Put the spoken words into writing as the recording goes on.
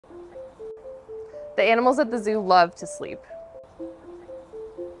The animals at the zoo love to sleep.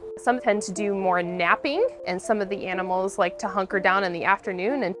 Some tend to do more napping, and some of the animals like to hunker down in the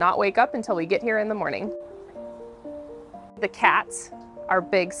afternoon and not wake up until we get here in the morning. The cats are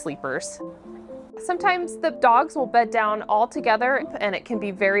big sleepers. Sometimes the dogs will bed down all together, and it can be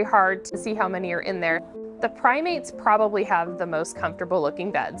very hard to see how many are in there. The primates probably have the most comfortable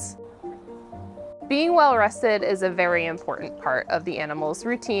looking beds. Being well rested is a very important part of the animal's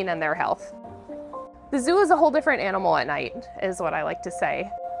routine and their health. The zoo is a whole different animal at night, is what I like to say.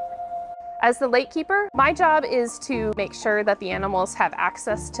 As the lake keeper, my job is to make sure that the animals have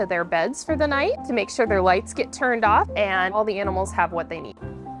access to their beds for the night, to make sure their lights get turned off, and all the animals have what they need.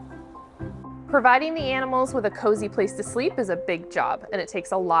 Providing the animals with a cozy place to sleep is a big job, and it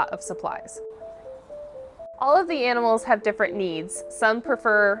takes a lot of supplies. All of the animals have different needs. Some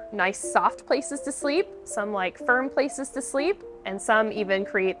prefer nice soft places to sleep, some like firm places to sleep, and some even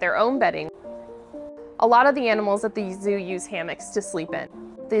create their own bedding. A lot of the animals at the zoo use hammocks to sleep in.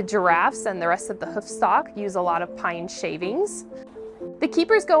 The giraffes and the rest of the hoof stock use a lot of pine shavings. The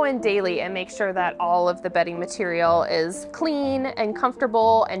keepers go in daily and make sure that all of the bedding material is clean and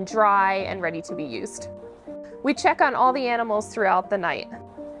comfortable and dry and ready to be used. We check on all the animals throughout the night.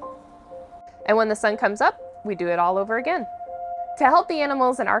 And when the sun comes up, we do it all over again. To help the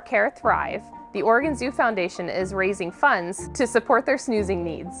animals in our care thrive, the Oregon Zoo Foundation is raising funds to support their snoozing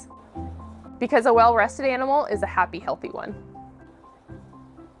needs. Because a well-rested animal is a happy, healthy one.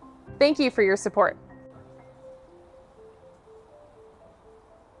 Thank you for your support.